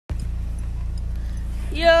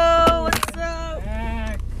Yo, what's up?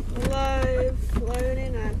 Live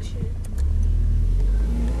in action.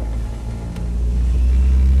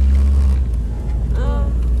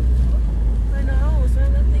 Oh, I know.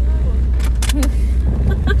 Turn that thing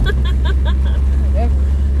Whatever.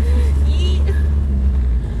 Yeet.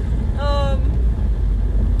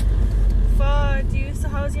 Fuck you. So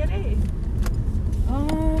how was your day?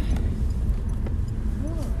 Alright.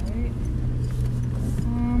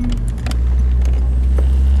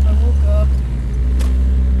 I woke up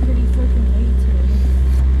pretty freaking late today.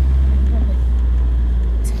 Probably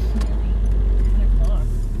nearly 10 o'clock.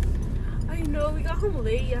 I know. We got home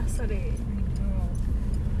late yesterday. I know.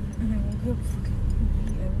 And I woke up fucking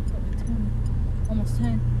late. I woke up at 10. Almost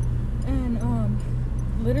 10. And,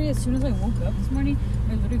 literally as soon as I woke up this morning,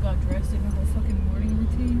 I literally got dressed in my whole fucking morning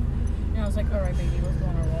routine. And I was like, alright, baby, let's go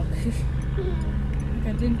on our walk. Like,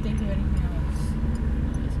 I didn't think of anything else.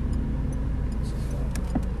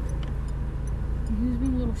 He was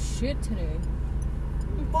being a little shit today.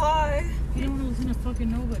 Why? He didn't want to listen to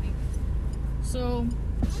fucking nobody. So,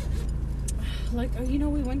 like, we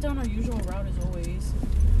went down our usual route as always.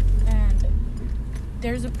 And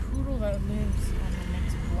there's a poodle that lives on the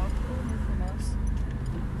next block over from us.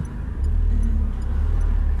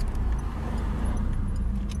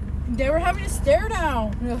 And they were having a stare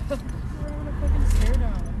down. They were having a fucking stare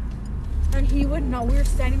down. And he would not. We were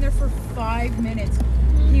standing there for 5 minutes.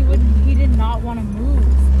 He did not want to move.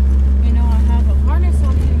 I have a harness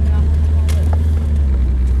on him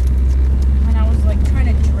and I was like trying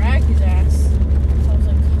to drag his ass. So I was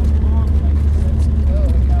like, come on, like, let's go.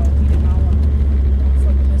 He did not want to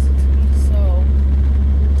fucking listen to me. So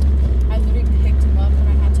I literally picked him up and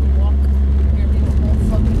I had to walk nearly the whole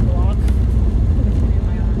fucking block with him in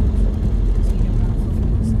my arms because he didn't want to fucking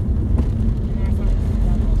listen. And then I finally figured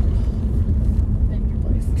out, I was like, bend your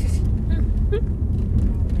life.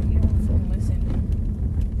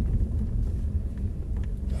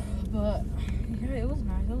 But yeah, it was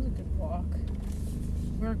nice. It was a good walk.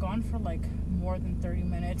 We were gone for like more than 30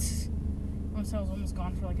 minutes. I was almost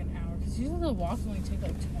gone for like an hour because usually the walks only take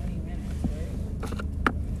like 20 minutes, right?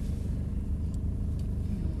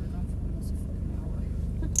 We're gone for almost a fucking hour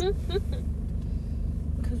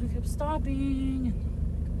because we kept stopping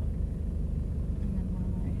and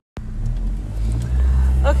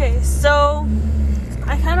then Okay, so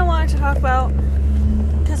I kind of wanted to talk about,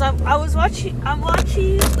 because I'm watching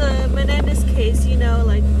the Menendez case,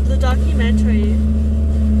 like the documentary,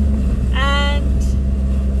 and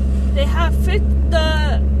they have the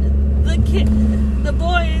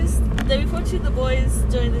boys. They refer to the boys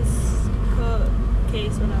during this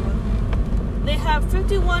case, whatever. They have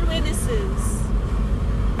 51 witnesses.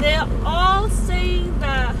 They're all saying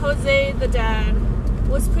that Jose, the dad,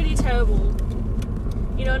 was pretty terrible.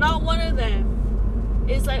 Not one of them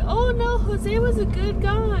is like, oh no, Jose was a good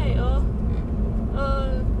guy, or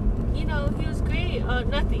he was great, or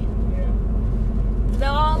nothing. Yeah. They're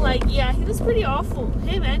all like, yeah, he was pretty awful,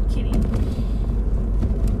 him and Kitty.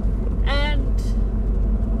 And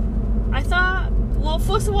I thought, well,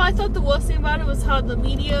 first of all, I thought the worst thing about it was how the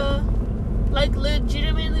media, like,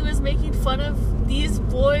 legitimately was making fun of these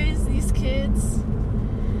boys, these kids.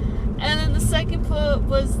 And then the second part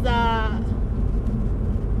was that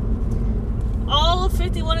all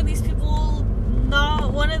 51 of these people,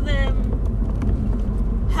 not one of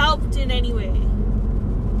them helped in any way.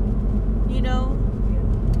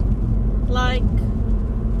 Like,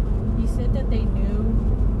 he said that they knew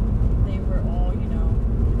they were all,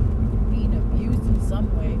 being abused in some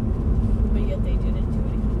way, but yet they didn't do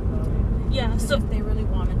anything about it. yeah, so if they really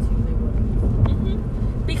wanted to, they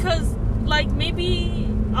would. because, like, maybe,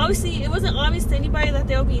 obviously, it wasn't obvious to anybody that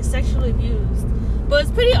they were being sexually abused. But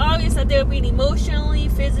it's pretty obvious that they were being emotionally,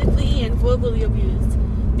 physically, and verbally abused.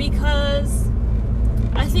 Because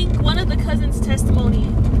I think one of the cousins' testimony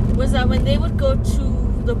was that when they would go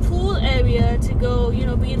to the pool area to go,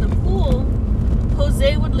 be in the pool,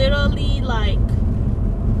 Jose would literally, like,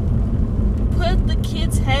 hold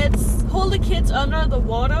the kids under the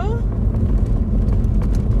water,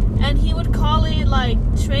 and he would call it, like,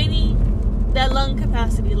 training their lung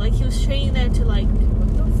capacity. Like, he was training them to, like,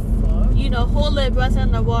 hold their breath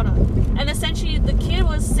underwater. And essentially the kid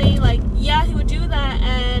was saying, like, yeah, he would do that,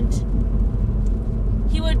 and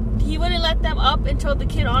he wouldn't let them up until the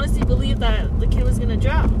kid honestly believed that the kid was gonna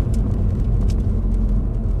drown.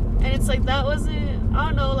 And it's like, that wasn't, I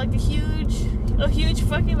don't know, like a huge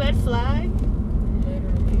fucking red flag.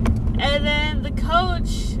 Literally. And then the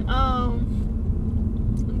coach,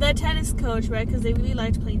 the tennis coach, right, because they really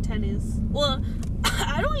liked playing tennis. Well,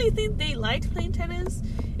 I don't really think they liked playing tennis.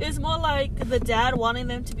 It was more like the dad wanting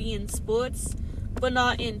them to be in sports but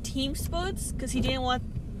not in team sports, because he didn't want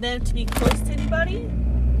them to be close to anybody,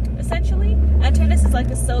 essentially. And tennis is like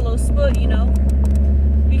a solo sport, you know.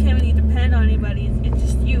 You can't really depend on anybody. It's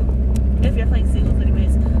just you, if you're playing singles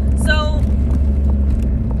anyways. So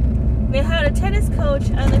they had a tennis coach,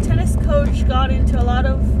 and the tennis coach got into a lot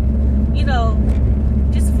of, you know,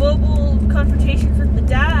 just verbal confrontations with the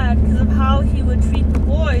dad because of how he would treat the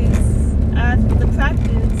boys at the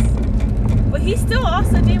practice. But he still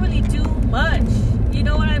also didn't really do much, you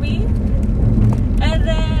know what I mean? And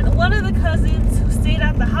then one of the cousins who stayed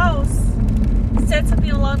at the house said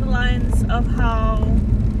something along the lines of how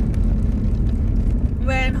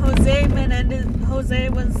when Jose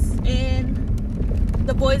was in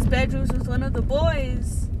the boys' bedrooms with one of the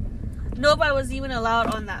boys, nobody was even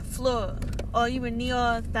allowed on that floor or even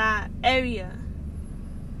near that area.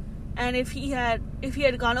 And if he had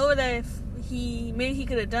gone over there, maybe he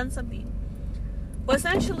could have done something. But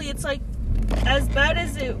essentially, it's like, as bad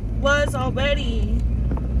as it was already,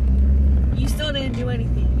 you still didn't do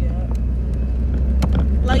anything. Yeah.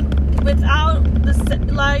 Like, without does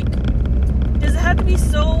it have to be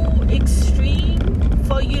so extreme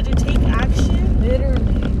for you to take action?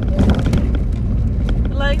 Literally.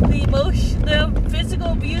 Like, the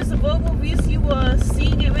physical abuse, the verbal abuse you were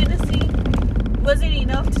seeing and witnessing wasn't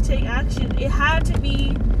enough to take action. It had to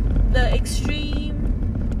be the extreme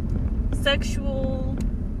sexual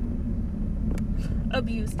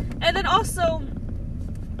abuse. And then also,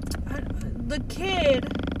 the kid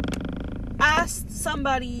asked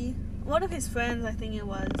somebody, one of his friends, I think it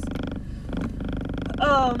was,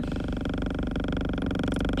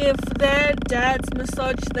 if their dads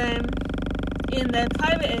massaged them in their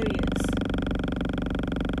private areas.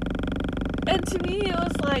 And to me, it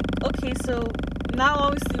was like, okay, so now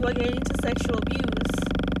obviously we're getting into sexual abuse,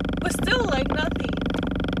 but still, like, nothing.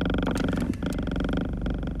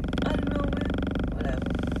 I don't know, man. Whatever.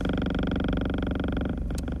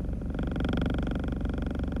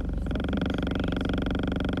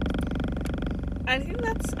 I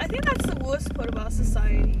think that's the worst part about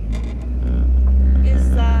society,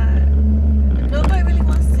 is that nobody really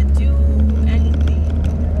wants to do anything.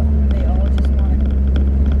 They all just want to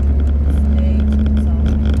stay to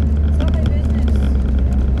themselves. It's not my business.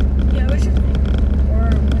 Yeah, which is, or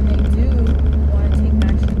when they do want to take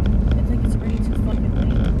action, it's like it's already too fucking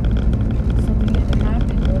late. Something either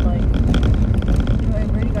happened, or like, you know, it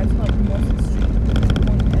already got to like the most extreme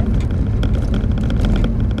point ever.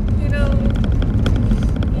 you know,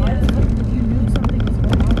 Why the fuck did you knew something was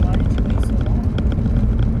going on? Why did you wait so long?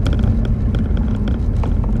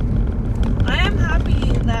 I am happy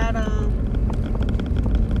that,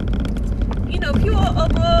 you know, people are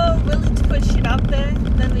more willing to put shit out there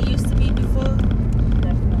than they used to be before.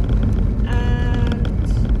 Definitely. And,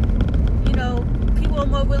 you know, people are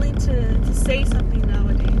more willing to say something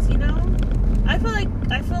nowadays, you know? I feel like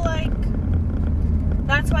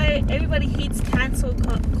that's why everybody hates cancel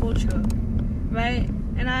culture, right?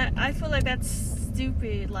 And I feel like that's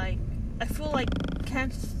stupid. Like, I feel like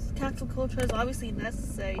cancel culture is obviously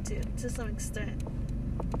necessary to some extent.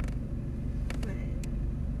 But,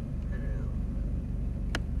 I don't know.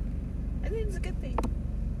 I think it's a good thing.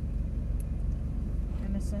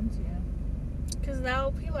 In a sense, yeah. Because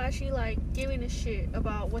now people are actually, like, giving a shit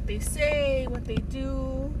about what they say, what they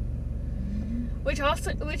do. Which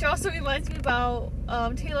also reminds me about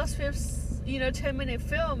Taylor Swift's, you know, 10-minute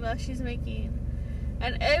film that she's making.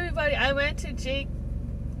 And everybody, I went to Jake,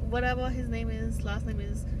 whatever his name is, last name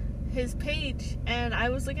is, his page, and I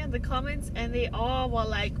was looking at the comments, and they all were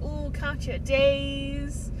like, ooh, count your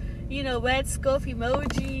days, you know, red scope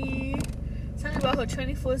emoji, something about her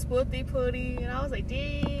 21st birthday party, and I was like,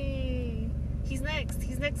 dang, he's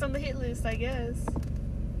next on the hit list, I guess.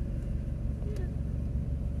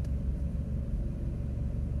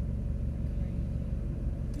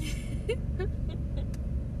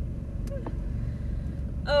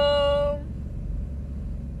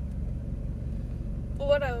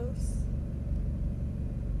 What else?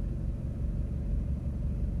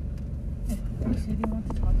 You said you want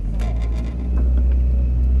to talk about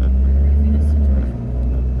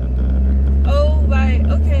Oh, right,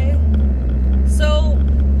 okay. So,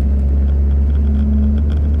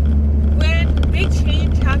 when big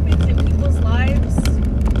change happens in people's lives,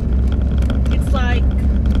 it's like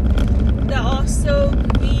they're also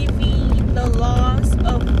grieving the loss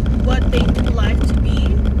of what they knew life to be,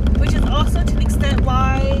 which is also to an extent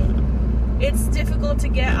why it's difficult to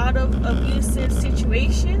get out of abusive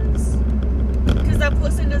situations, because that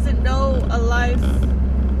person doesn't know a life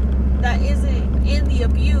that isn't in the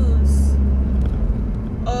abuse,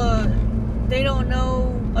 or they don't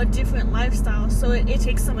know a different lifestyle, so it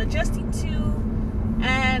takes some adjusting to,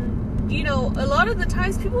 And, you know, a lot of the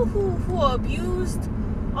times people who are abused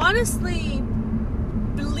honestly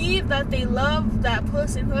believe that they love that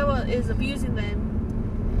person, whoever is abusing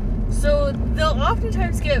them. So they'll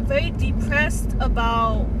oftentimes get very depressed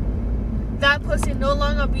about that person no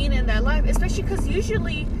longer being in their life, especially because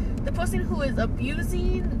usually the person who is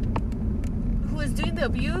abusing, who is doing the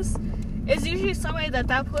abuse, is usually somebody that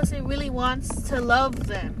person really wants to love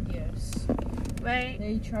them. Yes. Right?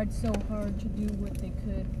 They tried so hard to do what they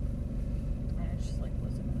could, and it just like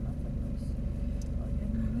wasn't enough.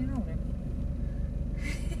 You know what I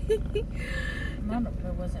mean? Not that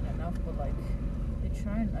it wasn't enough, but like they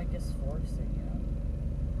try and I guess force it. You know,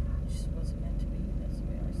 it just wasn't meant to be. That's the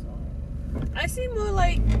way I saw it. I see more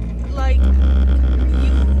like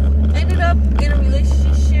you ended up in a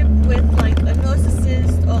relationship with like a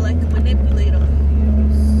narcissist or like a manipulator.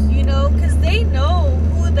 You know, because they know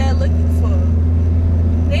who they're looking for.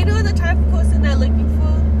 They know the type of person they're looking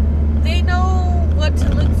for. They know what to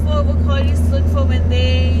look for, what qualities to look for when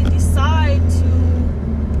they decide to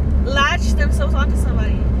latch themselves onto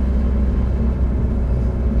somebody.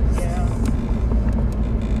 Yeah.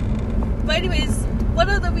 But anyways, one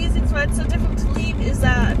of the reasons why it's so difficult to leave is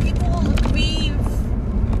that people grieve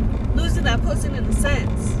losing that person in a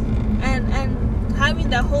sense, and having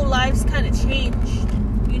their whole lives kind of changed.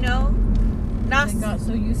 You know, now they got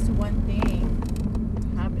so used to one thing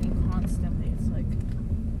happening constantly. It's like,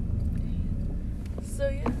 so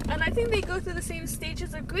yeah, and I think they go through the same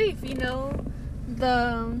stages of grief. You know,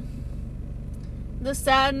 the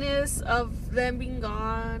sadness of them being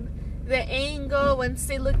gone, the anger once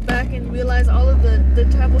they look back and realize all of the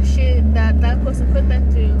terrible shit that person put them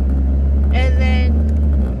through, and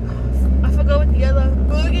then I forgot what the other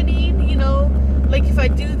bargaining. You know, like if I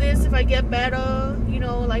do this, if I get better, you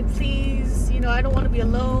know, like please, you know, I don't want to be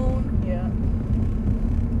alone. yeah.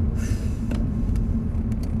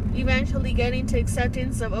 Eventually getting to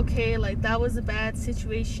acceptance of, okay, like that was a bad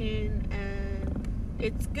situation and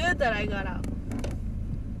it's good that I got out.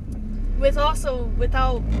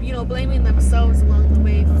 Without, you know, blaming themselves along the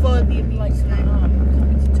way for the abuse. Like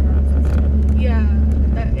coming to terms with it. Yeah,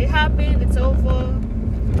 that it happened, it's over,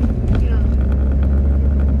 you know.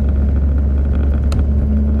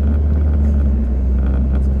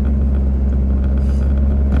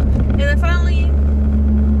 And then finally,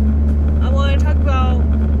 I want to talk about,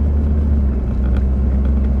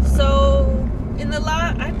 so in the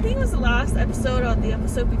I think it was the last episode or the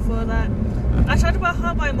episode before that, I talked about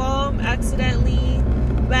how my mom accidentally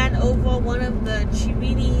ran over one of the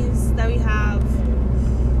chiminis that we have.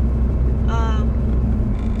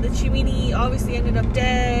 The chimini obviously ended up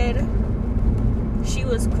dead. She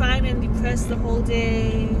was crying and depressed the whole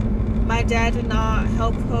day. My dad did not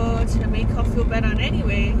help her to make her feel better in any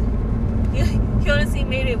way. He honestly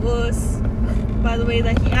made it worse by the way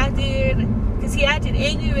that he acted, because he acted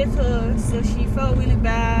angry with her, so she felt really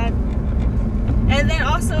bad. And then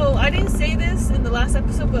also, I didn't say this in the last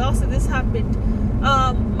episode, but also this happened.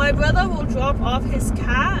 My brother will drop off his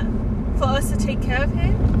cat for us to take care of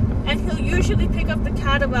him, and he'll usually pick up the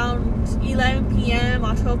cat around 11 p.m.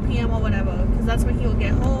 or 12 p.m. or whatever, because that's when he will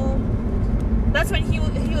get home. That's when he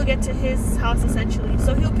will get to his house, essentially.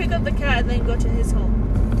 So he'll pick up the cat and then go to his home,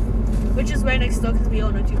 which is right next door because we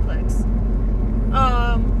own a duplex.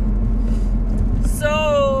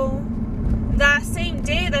 So that same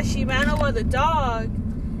day that she ran over the dog,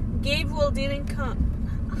 Gabriel didn't come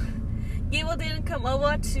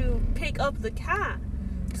over to pick up the cat.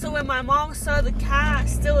 So when my mom saw the cat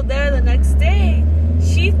still there the next day,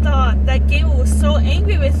 she thought that Gabriel was so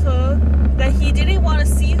angry with her that he didn't want to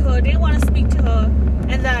see her, didn't want to speak to her,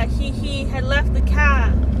 and that he had left the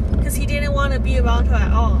cat because he didn't want to be around her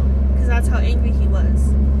at all, because that's how angry he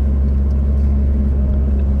was.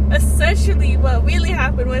 Essentially, what really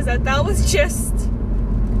happened was that was just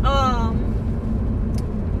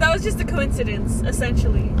a coincidence,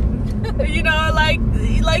 essentially. You know,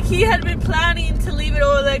 like he had been planning to leave it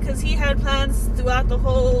over there because he had plans throughout the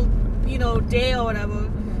whole, you know, day or whatever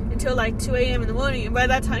until like 2 a.m. in the morning, and by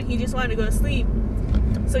that time he just wanted to go to sleep.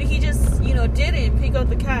 So he just, you know, didn't pick up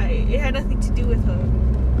the cat. It had nothing to do with her.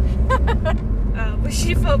 But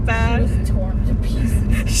she felt bad. She was torn to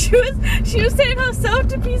pieces. she was tearing herself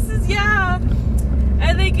to pieces, yeah.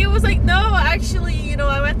 And like it was like, no, actually, you know,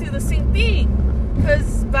 I went through the same thing.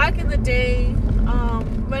 Because back in the day,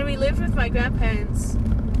 when we lived with my grandparents,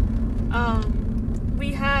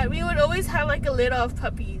 we would always have like a litter of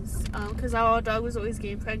puppies. Because our dog was always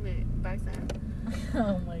getting pregnant back then.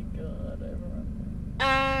 Oh my god, I remember.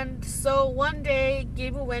 And so one day,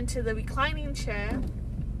 Gabriel went to the reclining chair.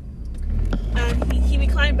 And he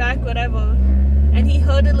reclined back, whatever, and he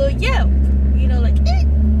heard a little yelp, you know, like, eh.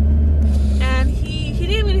 And he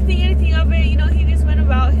didn't really think anything of it, you know, he just went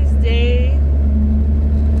about his day.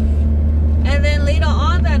 And then later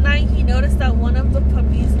on that night, he noticed that one of the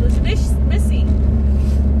puppies was missing.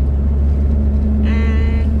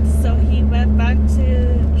 And so he went back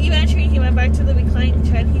to, eventually he went back to the reclining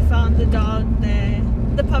chair and he found the dog there,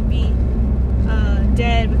 the puppy,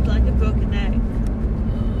 dead with like a broken neck.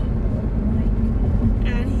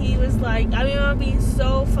 And he was like, I remember being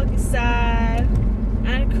so fucking sad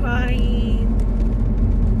and crying,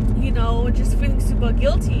 you know, just feeling super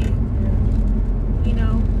guilty, you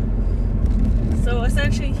know. So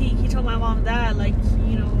essentially he told my mom that, like,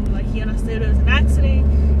 you know, like he understood it was an accident.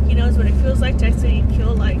 He knows what it feels like to accidentally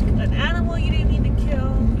kill like an animal you didn't mean to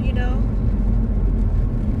kill, you know.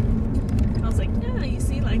 I was like, yeah, you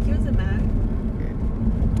see, like he wasn't mad.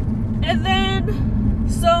 And then,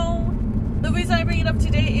 so the reason I bring it up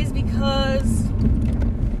today is because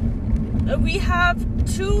we have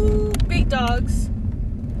two big dogs,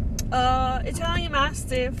 Italian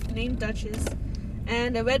Mastiff named Duchess,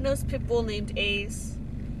 and a red-nosed pit bull named Ace.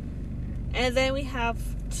 And then we have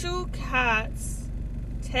two cats,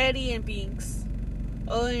 Teddy and Binks,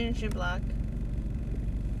 orange and black.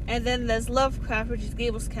 And then there's Lovecraft, which is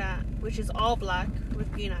Gable's cat, which is all black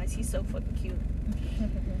with green eyes. He's so fucking cute.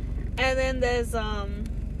 And then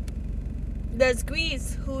there's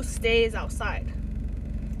Grease, who stays outside.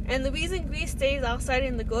 And the reason Grease stays outside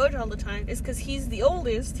in the gorge all the time is because he's the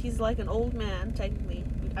oldest. He's like an old man, technically.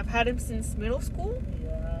 I've had him since middle school.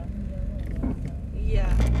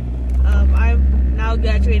 Yeah. I've now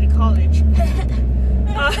graduated college.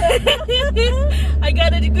 I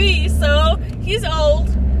got a degree, so he's old.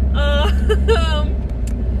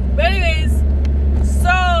 But anyways,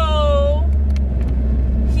 so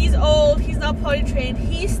he's old. He's not potty trained.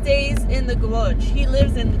 He stays in the garage. He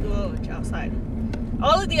lives in the garage outside.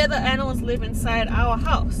 All of the other animals live inside our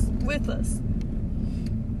house with us.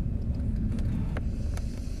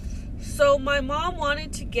 So my mom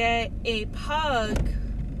wanted to get a pug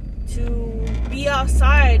to be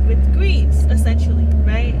outside with Grease, essentially,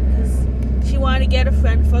 right? Because she wanted to get a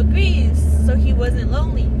friend for Grease so he wasn't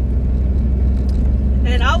lonely.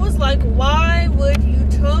 And I was like, why would you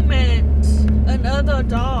torment another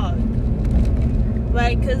dog?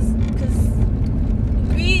 Right? Because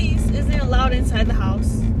Grease isn't allowed inside the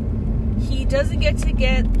house. He doesn't get to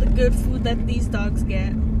get the good food that these dogs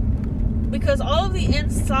get. Because all of the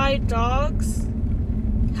inside dogs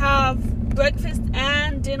have breakfast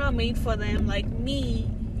and dinner made for them, like me,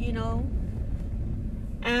 you know.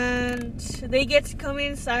 And they get to come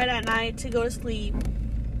inside at night to go to sleep.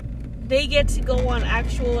 They get to go on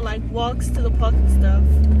actual, like, walks to the park and stuff.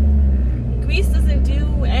 Grease doesn't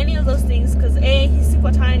do any of those things because A, he's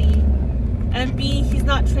super tiny, and B, he's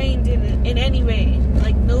not trained in any way.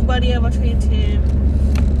 Like, nobody ever trained him,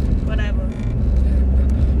 whatever.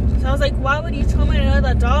 So I was like, why would you torment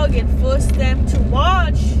another dog and force them to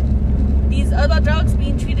watch these other dogs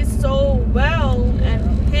being treated so well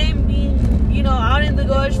and him being, you know, out in the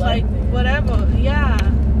gorge, like, whatever. Yeah.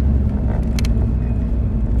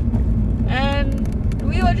 And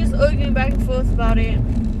we were just arguing back and forth about it.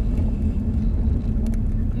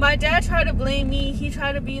 My dad tried to blame me. He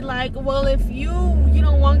tried to be like, well, if you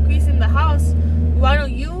don't want Grease in the house, why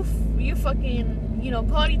don't you fucking, you know,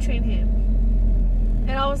 potty train him?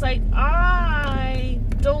 And I was like, I'm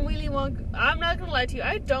not gonna lie to you,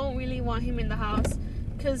 I don't really want him in the house.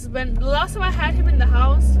 Because when the last time I had him in the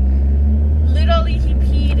house, literally he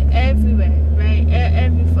peed everywhere, right?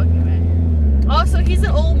 Every fucking way. Also, he's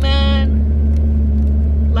an old man.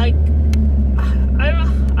 Like, I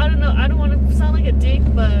don't know, I don't want to sound like a dick,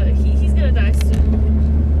 but he's gonna die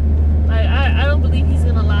soon. Like, I don't believe he's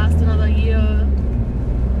gonna last another year.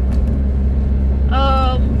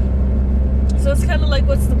 So it's kind of like,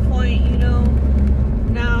 what's the point, you know,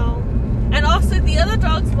 now? And also, the other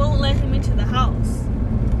dogs won't let him into the house,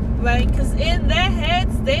 right? Because in their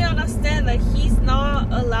heads, they understand that he's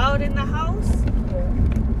not allowed in the house.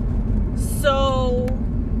 So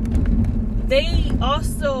they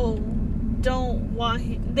also don't want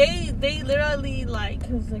him. They literally, like,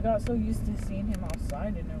 because they got so used to seeing him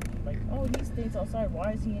outside and they're like, oh, he stays outside,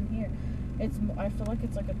 why is he in here? I feel like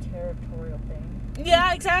it's like a territorial thing.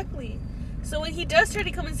 Yeah, exactly. So when he does try to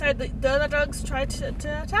come inside, the other dogs try to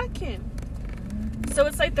attack him. So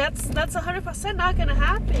it's like, that's 100% not gonna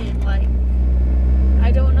happen. Like,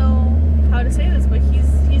 I don't know how to say this, but he's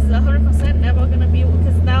 100% never gonna be able,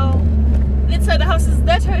 because now inside the house is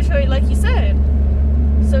their territory, like you said.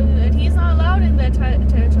 So and he's not allowed in their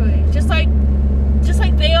territory. Just like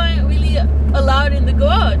they aren't really allowed in the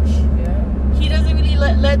gorge. Yeah. he doesn't really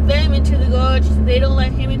let them into the garage. They don't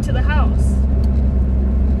let him into the house.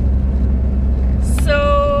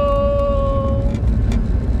 So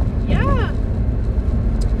yeah.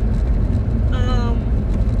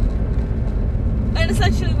 And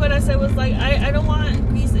essentially what I said was like, I don't want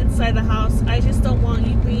Grease inside the house. I just don't want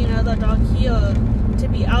you bringing another dog here to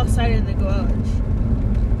be outside in the garage.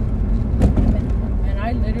 And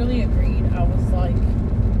I literally agreed. I was like,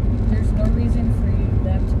 there's no reason for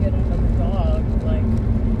them to get another dog. Like,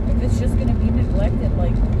 if it's just gonna be neglected,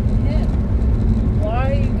 like him,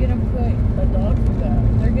 why are you gonna put a dog through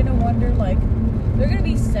that? They're gonna wonder, like, they're gonna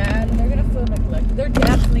be sad and they're gonna feel neglected. They're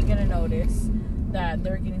definitely gonna notice that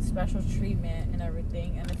they're getting special treatment and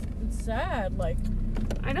everything, and it's sad. Like,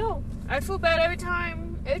 I know. I feel bad every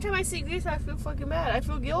time I see Grease. I feel fucking bad. I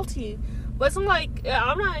feel guilty. But it's not like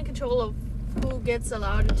I'm not in control of who gets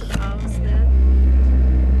allowed into the house, man.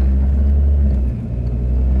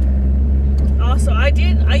 Also, I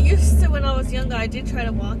used to, when I was younger, I did try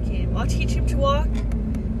to walk him. I'll teach him to walk.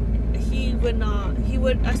 He would not. He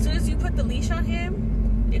would, as soon as you put the leash on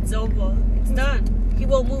him, it's over. It's done. He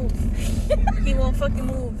won't move. He won't fucking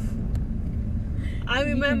move. I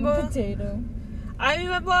remember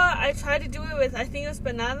I tried to do it with, I think it was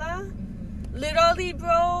Banana. Literally,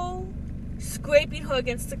 bro, scraping her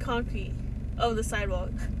against the concrete of the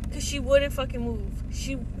sidewalk. Because she wouldn't fucking move.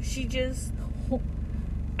 She just...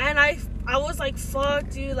 And I was like, fuck,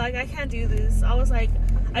 dude, like, I can't do this. I was like,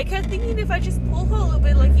 I kept thinking if I just pull her a little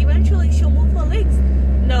bit, like, eventually she'll move her legs.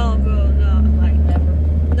 No, bro, no. Like,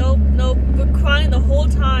 never. Nope. But crying the whole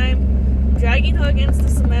time, dragging her against the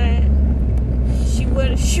cement. She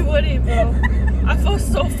wouldn't, bro. I felt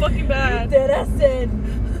so fucking bad. That I said,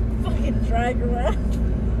 fucking drag her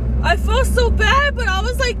around. I felt so bad, but I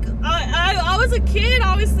was like, I was a kid,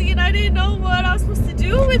 obviously, and I didn't know what I was supposed to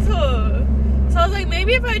do with her. So I was like,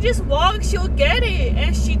 maybe if I just walk, she'll get it.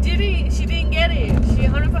 And she didn't get it. She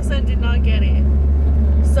 100% did not get it.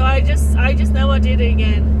 So I just never did it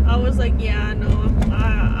again. I was like, yeah, no.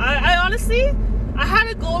 I honestly, I had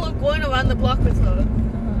a goal of going around the block with her.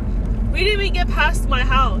 We didn't even get past my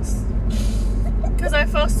house. Because I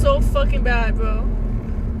felt so fucking bad, bro.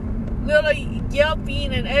 We were like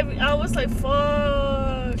yelping and I was like,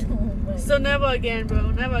 fuck. Oh, so never again,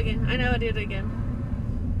 bro. Never again. I never did it again.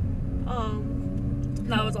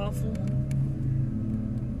 That was awful.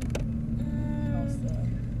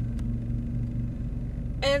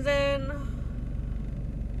 And then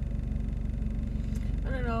I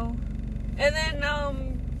don't know. And then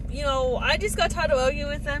you know, I just got tired of arguing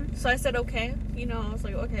with them, so I said okay. You know, I was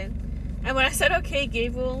like, okay. And when I said okay,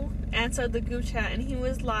 Gabriel answered the group chat and he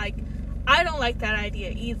was like, I don't like that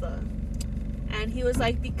idea either. And he was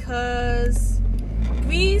like, because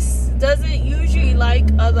Grease doesn't usually like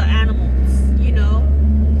other animals, you know?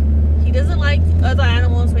 He doesn't like other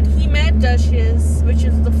animals. When he met Duchess, which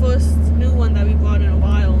is the first new one that we brought in a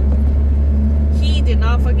while, he did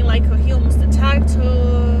not fucking like her. He almost attacked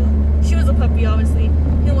her. She was a puppy, obviously.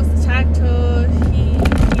 He almost attacked her. He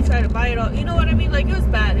tried to bite her. You know what I mean? Like, it was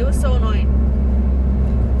bad. It was so annoying.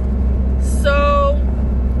 So,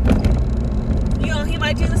 you know, he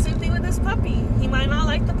might do the same thing with this puppy. He might not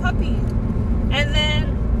like the puppy. And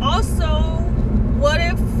then, also, what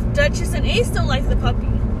if Duchess and Ace don't like the puppy?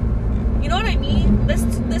 You know what I mean?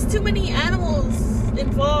 There's too many animals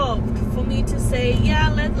involved for me to say, yeah,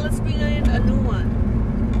 let's bring in a new one.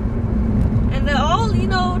 And they're all, you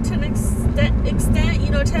know, to an extent,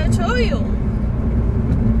 you know, territorial.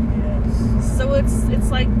 Yes. So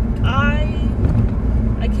it's like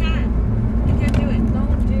I can't do it.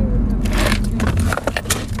 Don't do it.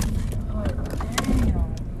 Oh damn!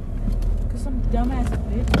 Cause some dumbass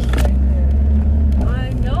bitches right there. I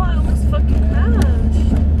know. I almost fucking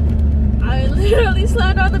crashed. I literally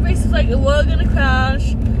slammed on the brakes. Like, we're gonna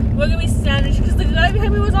crash. We're gonna be sandwiched. Because the guy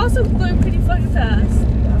behind me was also going pretty fucking fast.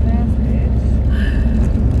 Dumbass bitch.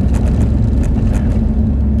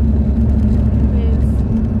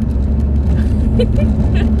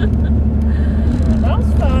 That was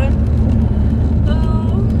fun.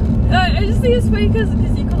 I just think it's funny because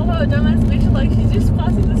you call her a dumbass bitch. Like, she's just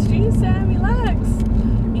crossing the street, Sam. Relax.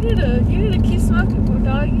 You need to keep smoking, poor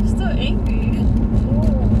dog. You're still angry.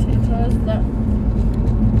 Because that, oh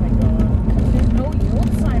my god, there's no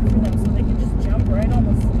yield sign for them, so they can just jump right on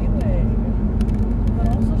the freeway. But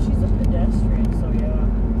also, she's a pedestrian, so yeah,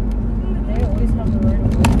 they always have the right of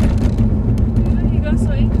way. You got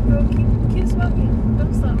so angry, bro. Keep smoking.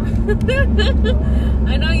 Don't stop.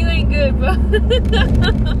 I know you ain't good, bro.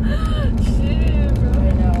 Shit, bro.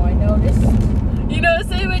 I know. This. You know,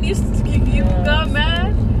 say when you got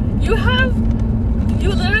mad, you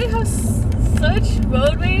literally have such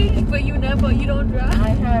road rage, but you don't drive.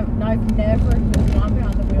 I've never not been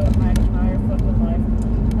on the wheel in my entire fucking life.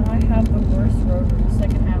 And I have the worst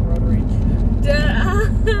secondhand road rage. Duh.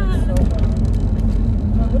 So bad.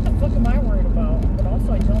 What the fuck am I worried about? But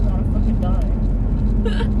also, I don't want to fucking die.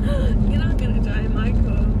 You're not gonna die in my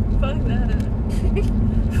car. Fuck that.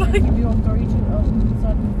 Fuck. Maybe I'll throw you to the other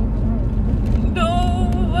side of the fucking road. No,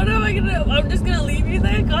 what am I gonna do? I'm just gonna leave you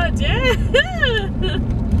there? God damn.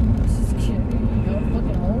 Just kidding. No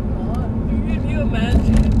fucking hold on. Can you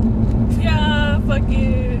imagine? Yeah, fuck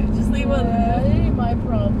it. Just leave her That there. ain't my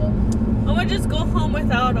problem. I'm gonna just go home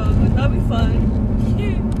without her. That'll be fun.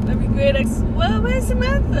 That'd be great. Well, where's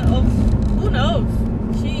Samantha? Oh, who knows?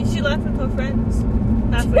 She left with her friends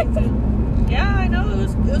halfway through. Yeah, I know. It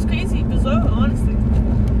was crazy, bizarre, honestly.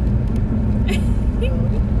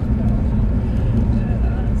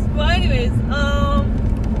 Well, anyways,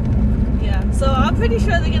 yeah. So I'm pretty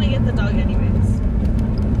sure they're gonna get the dog anyways,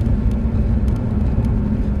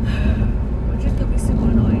 which is gonna be super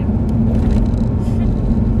annoying.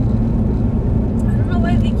 I don't know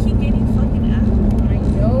why they keep getting fucking animals. I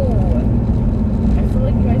know. I feel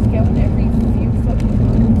like you guys get one every few fucking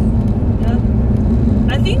months.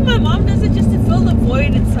 Yeah. I think my mom does it just to fill the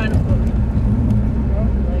void inside of her.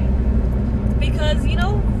 Probably. Because you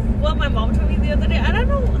know what my mom told me the other day? I don't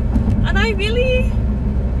know. And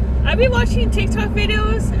I've been watching TikTok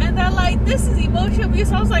videos and they're like, this is emotional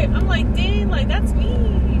abuse. I'm like, dang, like that's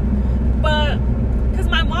me. But because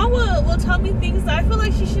my mom will tell me things that I feel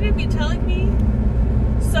like she shouldn't be telling me.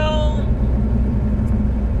 So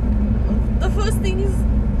the first thing is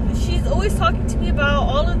she's always talking to me about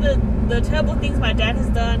all of the terrible things my dad has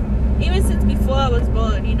done, even since before I was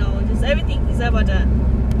born. You know, just everything he's ever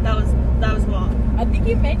done that was wrong. I think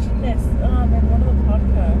you mentioned this in one of the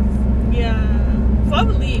podcasts. Yeah,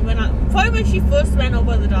 probably when she first ran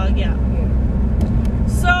over the dog. Yeah.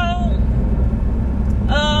 So,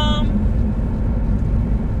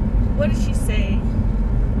 what did she say?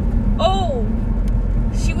 Oh,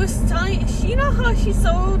 she was telling. You know how she's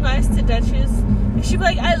so nice to Duchess? She'd be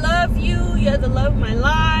like, "I love you. You're the love of my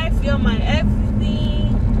life. You're my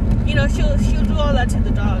everything." You know, she'll do all that to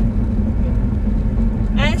the dog.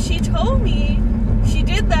 And she told me she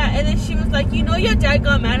did that, and then she was like, you know, your dad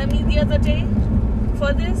got mad at me the other day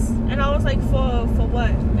for this, and I was like, for what?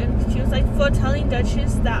 And she was like, for telling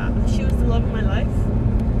Duchess that she was the love of my life.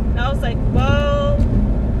 And I was like, well,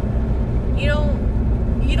 you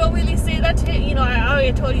don't really say that to him. You know, I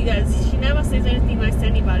already told you guys, she never says anything nice to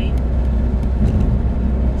anybody.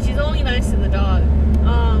 She's only nice to the dog,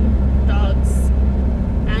 dogs,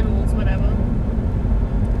 animals, whatever.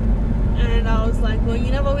 And I was like, well,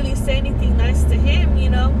 you never really say anything nice to him, you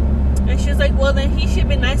know? And she was like, well, then he should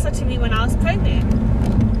be nicer to me when I was pregnant.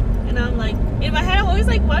 And I'm like, in my head, I'm always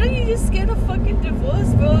like, why don't you just get a fucking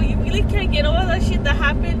divorce, bro? You really can't get over that shit that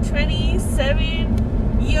happened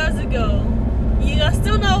 27 years ago. You are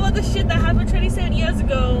still not over the shit that happened 27 years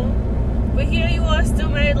ago. But here you are still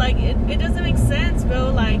married. Like, it doesn't make sense, bro.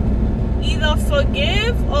 Like, either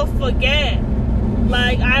forgive or forget.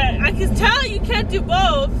 Like, I can tell you can't do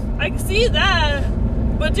both. I can see that.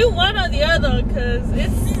 But do one or the other, because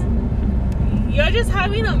you're just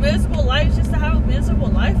having a miserable life just to have a miserable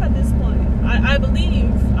life at this point. I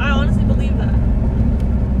honestly believe that.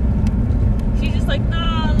 She's just like,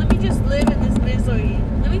 nah, let me just live in this misery.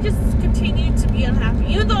 Let me just continue to be unhappy.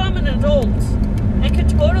 Even though I'm an adult and can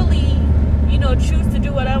totally, you know, choose to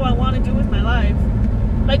do whatever I want to do with my life.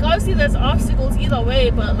 Like, obviously there's obstacles either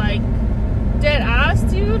way, but like, dead ass,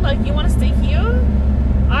 dude, like, you want to stay here?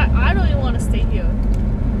 I don't even want to stay here.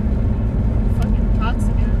 Fucking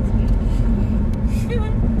toxic ass,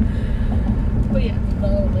 dude. But yeah.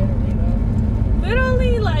 No, literally, no.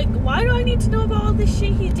 Literally, like, why do I need to know about all this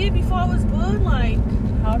shit he did before I was born? Like,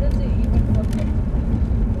 how does it even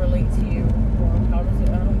fucking relate to you? Or how does it,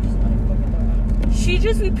 I fucking don't know. She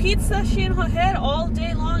just repeats that shit in her head all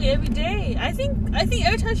day long, every day. I think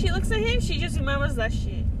every time she looks at him, she just remembers that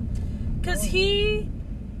shit. Cause he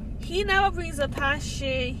never brings up past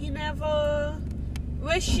shit. He never.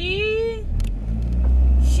 Where she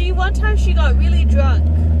one time she got really drunk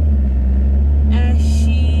and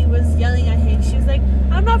she was yelling at him. She was like,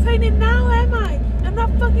 "I'm not pregnant now, am I? I'm not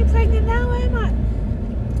fucking pregnant now, am I?"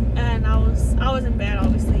 And I was in bed,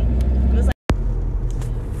 obviously. It was like,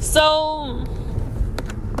 so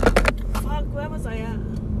fuck. Where was I at?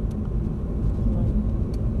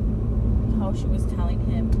 How she was telling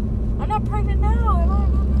him, I'm not pregnant now, am I?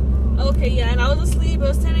 Okay, yeah, and I was asleep. It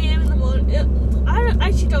was 10 a.m. in the morning. I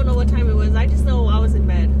actually don't know what time it was. I just know I was in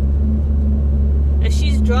bed. And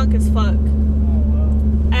she's drunk as fuck. Oh, wow.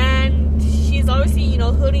 And she's obviously, you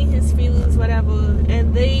know, hurting his feelings, whatever.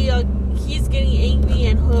 And he's getting angry,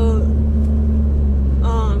 and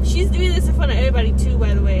she's doing this in front of everybody too,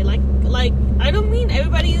 by the way. Like I don't mean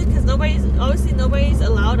everybody, because nobody's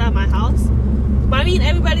allowed at my house. But I mean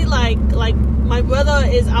everybody, like my brother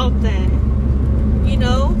is out there, you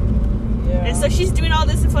know? Yeah. And so she's doing all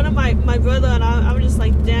this in front of my brother, and I'm just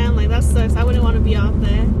like, damn, like that sucks. I wouldn't want to be out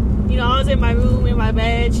there. You know, I was in my room, in my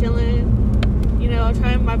bed, chilling. You know,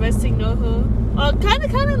 trying my best to ignore her. Kind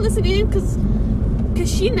of listening, because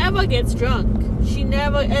she never gets drunk. She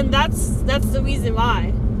never, and that's the reason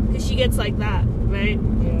why. Because she gets like that, right?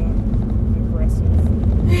 Yeah. Aggressive.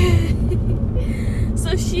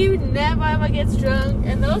 So she never ever gets drunk,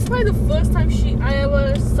 and that was probably the first time I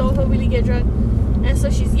ever saw her really get drunk. And so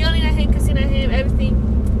she's yelling at him, cussing at him, everything.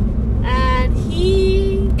 And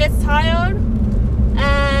he gets tired,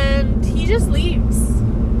 and he just leaves.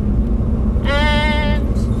 And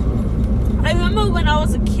I remember when I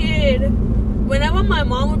was a kid, whenever my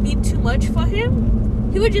mom would be too much for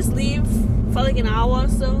him, he would just leave for like an hour or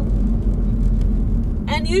so.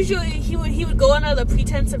 And usually he would go under the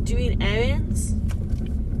pretense of doing errands.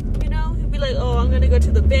 You know, he'd be like, oh, I'm gonna go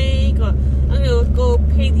to the bank, or I'm gonna go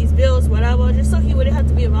pay these bills, whatever, just so he wouldn't have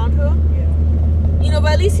to be around her. Yeah. You know,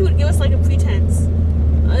 but at least he would give us like a pretense.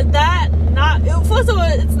 First of all,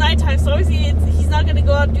 it's nighttime, so obviously he's not gonna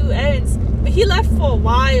go out and do errands. But he left for a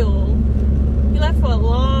while. He left for a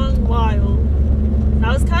long while. And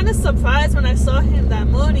I was kind of surprised when I saw him that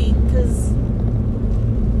morning, because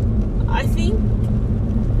I think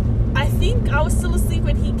I was still asleep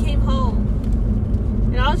when he came home.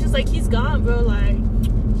 And I was just like, he's gone, bro. Like,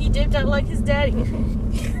 he dipped out like his daddy.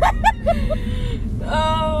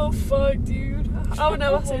 Oh, fuck, dude. I would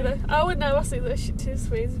never say that. I would never say that shit to his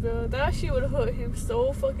face, bro. That shit would hurt him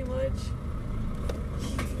so fucking much.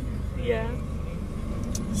 Yeah.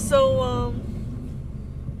 So,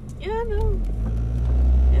 yeah, no.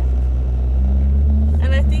 Yeah.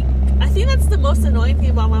 And I think that's the most annoying thing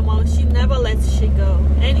about my mom. She never lets shit go.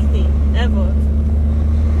 Anything. Ever.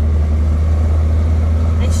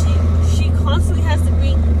 And she constantly has to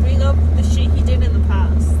bring up the shit he did in the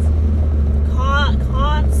past.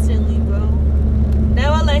 Constantly, bro.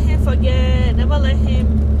 Never let him forget. Never let him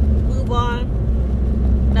move on.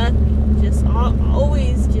 Nothing. Just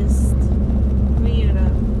always just bringing it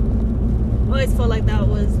up. Always felt like that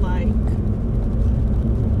was like,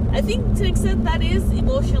 I think to an extent that is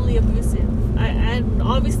emotionally abusive. And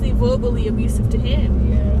obviously verbally abusive to him.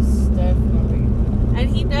 Yes, definitely. And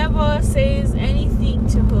he never says anything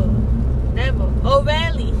to her. Never. Or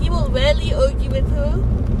rarely. He will rarely argue with her.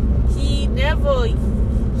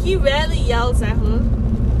 He rarely yells at her.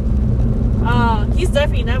 He's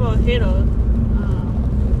definitely never hit her.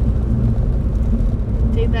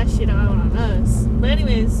 Take that shit out on us. But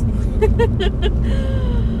anyways.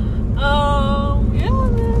 Yeah,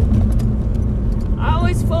 man.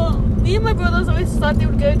 Me and my brothers always thought they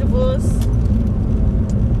would get a divorce.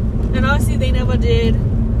 And obviously they never did.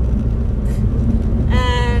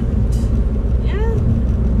 And yeah,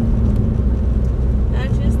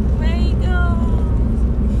 that's just the way it goes.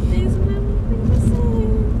 Things will never be the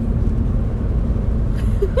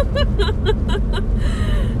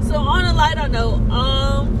same. So on a lighter note,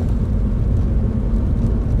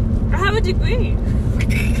 I have a degree.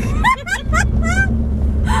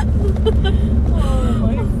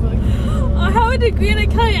 I have a degree in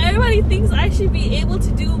accounting. Everybody thinks I should be able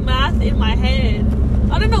to do math in my head.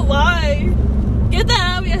 I don't know why. Get that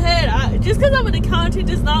out of your head. Just because I'm an accountant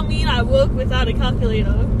does not mean I work without a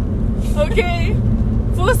calculator. Okay?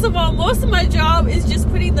 First of all, most of my job is just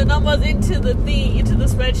putting the numbers into the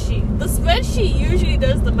spreadsheet. The spreadsheet usually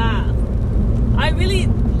does the math. I really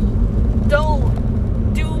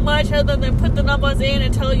don't do much other than put the numbers in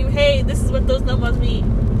and tell you, hey, this is what those numbers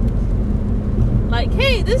mean. Like,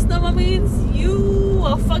 hey, this number means you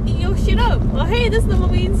are fucking your shit up. Or hey, this number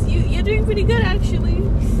means you're doing pretty good, actually.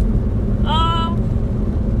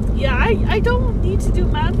 Yeah, I don't need to do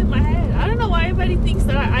math in my head. I don't know why everybody thinks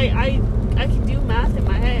that I can do math in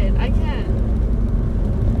my head. I can.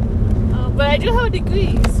 But I do have a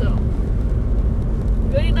degree, so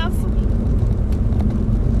good enough for me.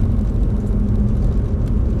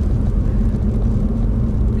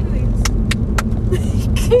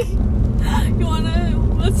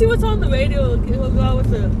 Let's see what's on the radio. Okay, we'll go out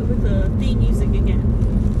with the theme music again.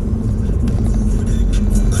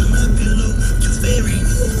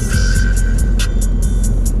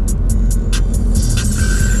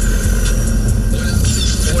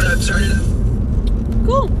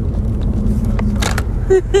 Cool.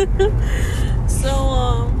 So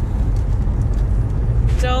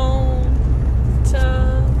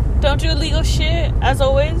Don't do illegal shit, as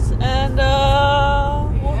always. And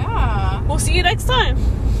Yeah. we'll see you next time.